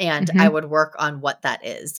 And I would work on what that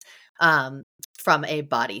is from a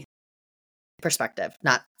body perspective,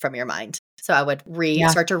 not from your mind. So I would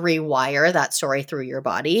start to rewire that story through your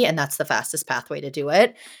body. And that's the fastest pathway to do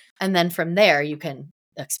it. And then from there, you can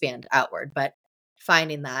expand outward. But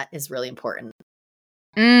finding that is really important.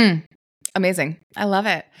 Amazing. I love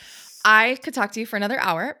it. I could talk to you for another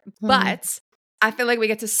hour, but I feel like we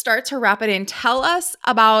get to start to wrap it in. Tell us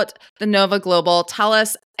about the Nova Global. Tell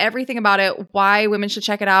us everything about it, why women should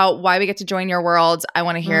check it out, why we get to join your world. I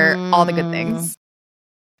want to hear all the good things.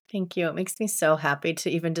 Thank you. It makes me so happy to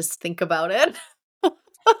even just think about it.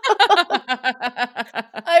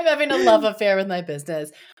 I'm having a love affair with my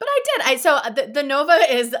business, but so the Nova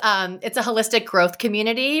is, it's a holistic growth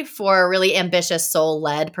community for really ambitious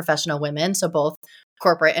soul-led professional women. So both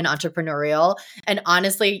corporate and entrepreneurial. And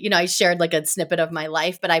honestly, you know, I shared like a snippet of my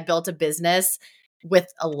life, but I built a business with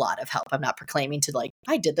a lot of help. I'm not proclaiming to like,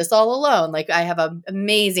 I did this all alone. Like I have an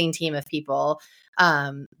amazing team of people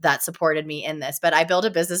that supported me in this, but I built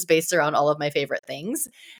a business based around all of my favorite things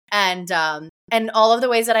and all of the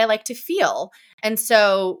ways that I like to feel. And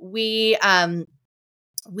so we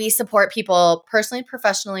support people personally,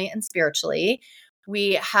 professionally, and spiritually.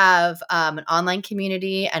 We have an online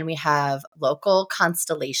community and we have local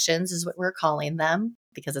constellations is what we're calling them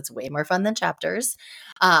because it's way more fun than chapters,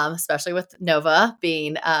 especially with Nova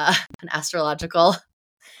being an astrological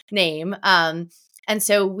name. And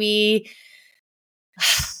so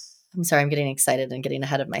I'm sorry, I'm getting excited and getting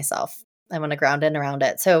ahead of myself. I want to ground in around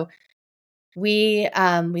it. So we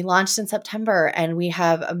launched in September and we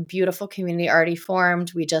have a beautiful community already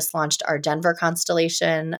formed. We just launched our Denver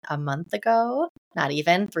constellation a month ago, not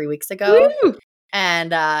even 3 weeks ago. Woo!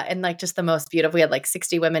 And like just the most beautiful, we had like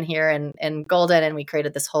 60 women here in Golden, and we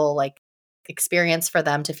created this whole like experience for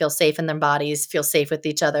them to feel safe in their bodies, feel safe with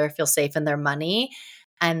each other, feel safe in their money.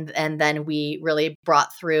 And then we really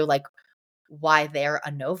brought through like why they're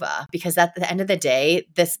a nova, because at the end of the day,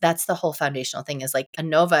 that's the whole foundational thing, is like a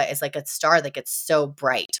nova is like a star that gets so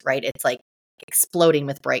bright, right? It's like exploding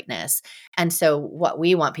with brightness. And so what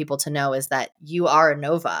we want people to know is that you are a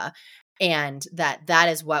nova, and that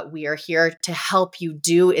is what we are here to help you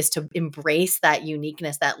do, is to embrace that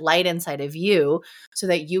uniqueness, that light inside of you, so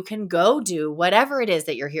that you can go do whatever it is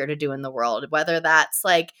that you're here to do in the world, whether that's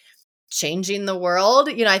like changing the world.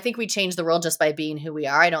 I think we change the world just by being who we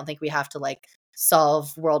are. I don't think we have to like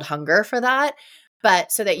solve world hunger for that,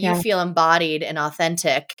 but so that you feel embodied and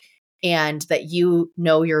authentic, and that you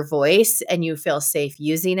know your voice and you feel safe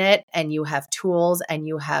using it, and you have tools and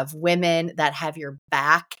you have women that have your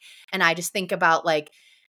back. And I just think about like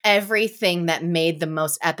everything that made the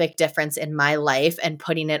most epic difference in my life and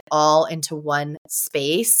putting it all into one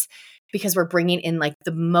space, because we're bringing in like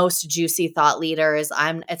the most juicy thought leaders.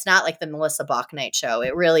 It's not like the Melissa Bauknight show.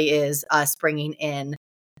 It really is us bringing in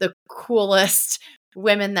the coolest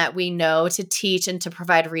women that we know to teach and to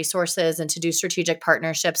provide resources and to do strategic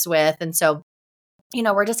partnerships with. And so,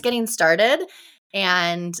 we're just getting started.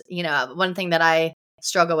 And, one thing that I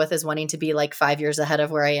struggle with is wanting to be like 5 years ahead of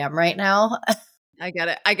where I am right now. I get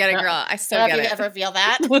it. I get it, girl. I so don't get know if it. you ever feel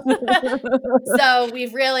that. So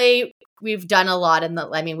we've done a lot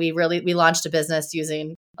we launched a business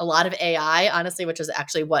using a lot of AI, honestly, which is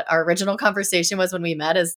actually what our original conversation was when we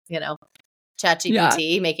met, is,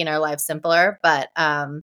 ChatGPT making our lives simpler. But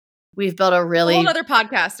we've built a whole other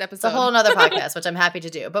podcast episode. It's a whole other podcast, which I'm happy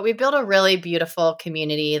to do. But we've built a really beautiful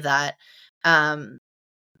community that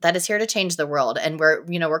that is here to change the world. And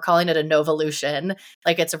we're calling it a novolution.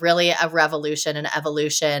 Like, it's really a revolution and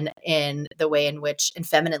evolution in the way in which, in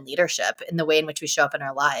feminine leadership, in the way in which we show up in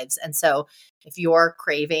our lives. And so if you're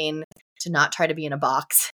craving to not try to be in a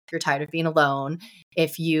box, if you're tired of being alone,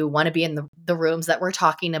 if you want to be in the rooms that we're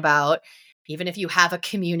talking about, even if you have a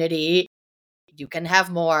community, you can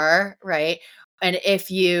have more, right? And if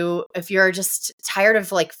you're just tired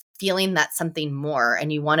of like feeling that something more,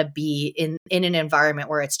 and you want to be in an environment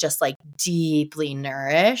where it's just like deeply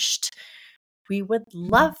nourished, we would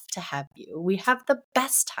love to have you. We have the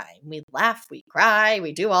best time. We laugh, we cry,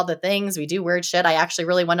 we do all the things, we do weird shit. I actually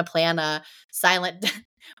really want to plan a silent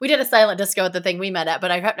we did a silent disco at the thing we met at,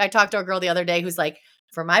 but I talked to a girl the other day who's like,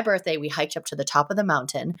 for my birthday, we hiked up to the top of the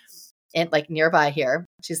mountain and like nearby here.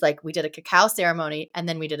 She's like, we did a cacao ceremony, and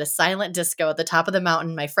then we did a silent disco at the top of the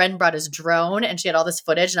mountain. My friend brought his drone and she had all this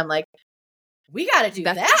footage, and I'm like, we got to do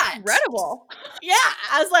that. Incredible. Yeah.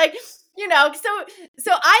 I was like,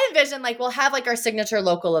 so I envision like we'll have like our signature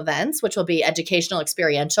local events, which will be educational,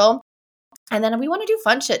 experiential. And then we want to do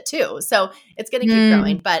fun shit too. So it's going to keep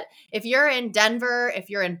growing. But if you're in Denver, if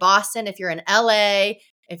you're in Boston, if you're in LA,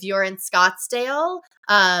 if you're in Scottsdale,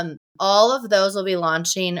 all of those will be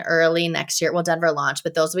launching early next year. Well, Denver launched,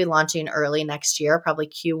 but those will be launching early next year, probably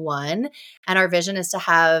Q1. And our vision is to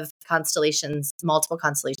have multiple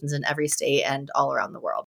constellations in every state and all around the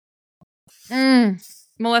world.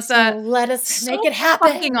 Melissa, so let us make it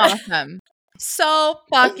happen. Fucking awesome. So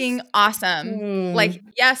fucking awesome. Like,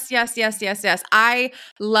 yes. I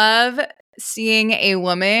love seeing a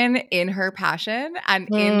woman in her passion and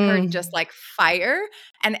in her just like fire.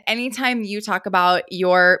 And anytime you talk about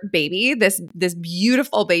your baby, this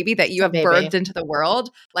beautiful baby that you have birthed into the world,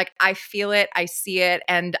 like, I feel it, I see it,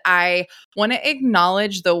 and I want to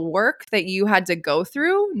acknowledge the work that you had to go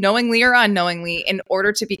through, knowingly or unknowingly, in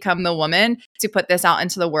order to become the woman to put this out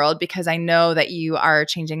into the world, because I know that you are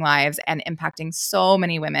changing lives and impacting so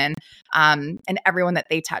many women and everyone that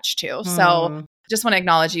they touch too. So just want to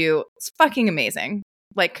acknowledge you. It's fucking amazing.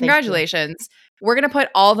 Like, congratulations. We're going to put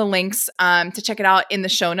all the links to check it out in the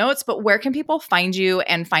show notes, but where can people find you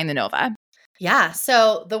and find the Nova? Yeah.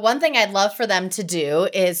 So the one thing I'd love for them to do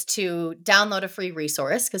is to download a free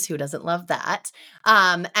resource, because who doesn't love that?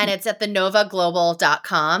 And it's at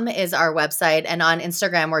thenovaglobal.com is our website. And on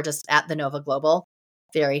Instagram, we're just at @thenovaglobal.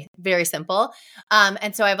 Very, very simple.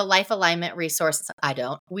 And so I have a life alignment resource.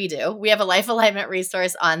 We do. We have a life alignment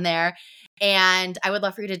resource on there. And I would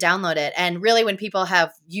love for you to download it. And really, when people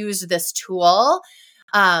have used this tool,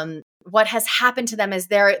 what has happened to them is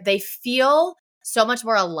they feel so much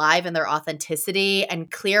more alive in their authenticity and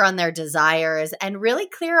clear on their desires and really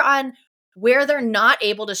clear on where they're not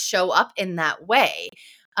able to show up in that way.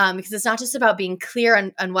 Because it's not just about being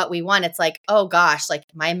clear on what we want. It's like, oh gosh, like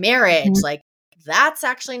my marriage, like that's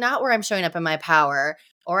actually not where I'm showing up in my power,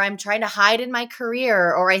 or I'm trying to hide in my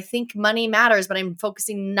career, or I think money matters, but I'm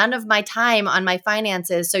focusing none of my time on my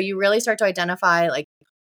finances. So you really start to identify like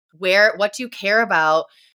what you care about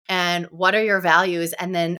and what are your values,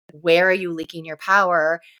 and then where are you leaking your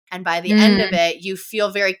power? And by the end of it, you feel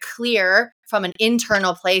very clear from an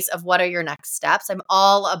internal place of what are your next steps. I'm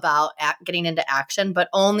all about getting into action, but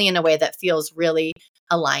only in a way that feels really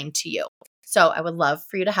aligned to you. So I would love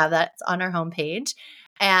for you to have that on our homepage.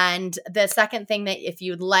 And the second thing, that if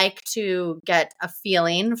you'd like to get a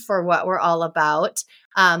feeling for what we're all about,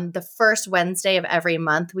 the first Wednesday of every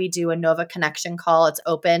month, we do a Nova Connection call. It's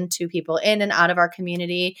open to people in and out of our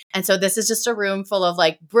community. And so this is just a room full of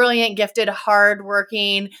like brilliant, gifted,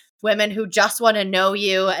 hardworking women who just want to know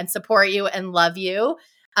you and support you and love you.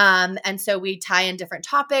 And so we tie in different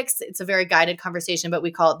topics. It's a very guided conversation, but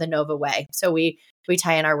we call it the Nova Way. So we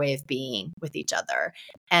tie in our way of being with each other.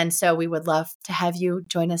 And so we would love to have you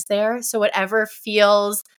join us there. So whatever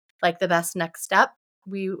feels like the best next step,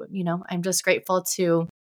 I'm just grateful to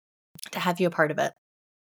have you a part of it.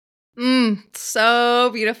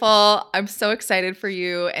 So beautiful. I'm so excited for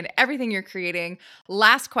you and everything you're creating.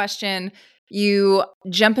 Last question. You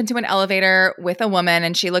jump into an elevator with a woman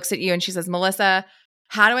and she looks at you and she says, Melissa,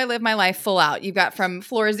 how do I live my life full out? You've got from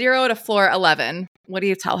floor 0 to floor 11. What do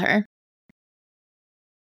you tell her?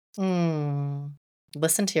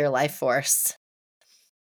 Listen to your life force.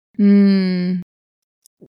 And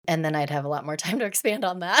then I'd have a lot more time to expand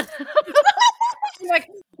on that. Like,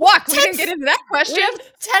 walk. We didn't get into that question. We have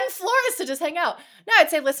 10 floors to just hang out. No, I'd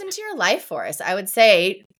say listen to your life force. I would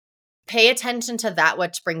say pay attention to that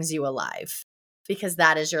which brings you alive, because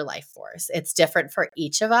that is your life force. It's different for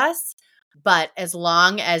each of us. But as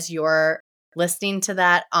long as you're listening to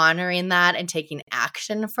that, honoring that, and taking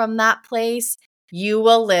action from that place, you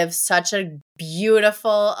will live such a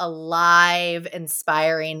beautiful, alive,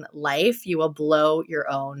 inspiring life. You will blow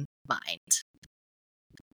your own mind.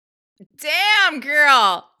 Damn,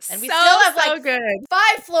 girl. And we still have good.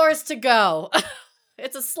 5 floors to go.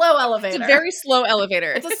 It's a slow elevator. It's a very slow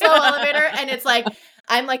elevator. It's a slow elevator. And it's like,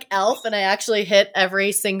 I'm like Elf and I actually hit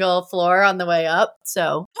every single floor on the way up.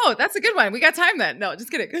 So. Oh, that's a good one. We got time then. No, just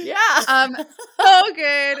kidding. Yeah. So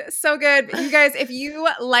good. So good. You guys, if you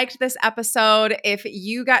liked this episode, if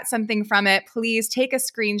you got something from it, please take a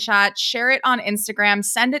screenshot, share it on Instagram,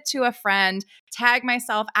 send it to a friend, tag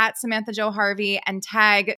myself at Samantha Jo Harvey, and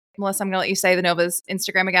tag Melissa. I'm going to let you say the Nova's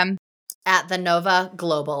Instagram again. At the Nova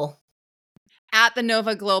Global. At the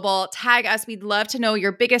Nova Global. Tag us. We'd love to know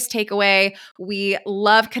your biggest takeaway. We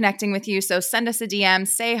love connecting with you. So send us a DM,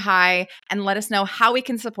 say hi, and let us know how we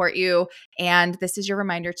can support you. And this is your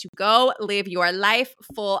reminder to go live your life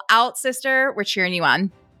full out, sister. We're cheering you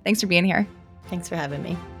on. Thanks for being here. Thanks for having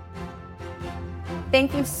me.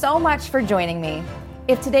 Thank you so much for joining me.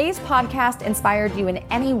 If today's podcast inspired you in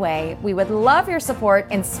any way, we would love your support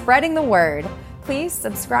in spreading the word. Please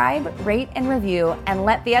subscribe, rate, and review, and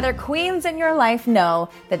let the other queens in your life know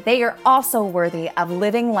that they are also worthy of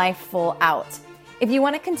living life full out. If you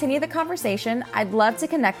want to continue the conversation, I'd love to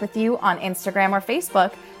connect with you on Instagram or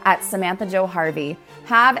Facebook at Samantha Jo Harvey.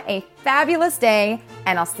 Have a fabulous day,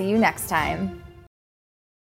 and I'll see you next time.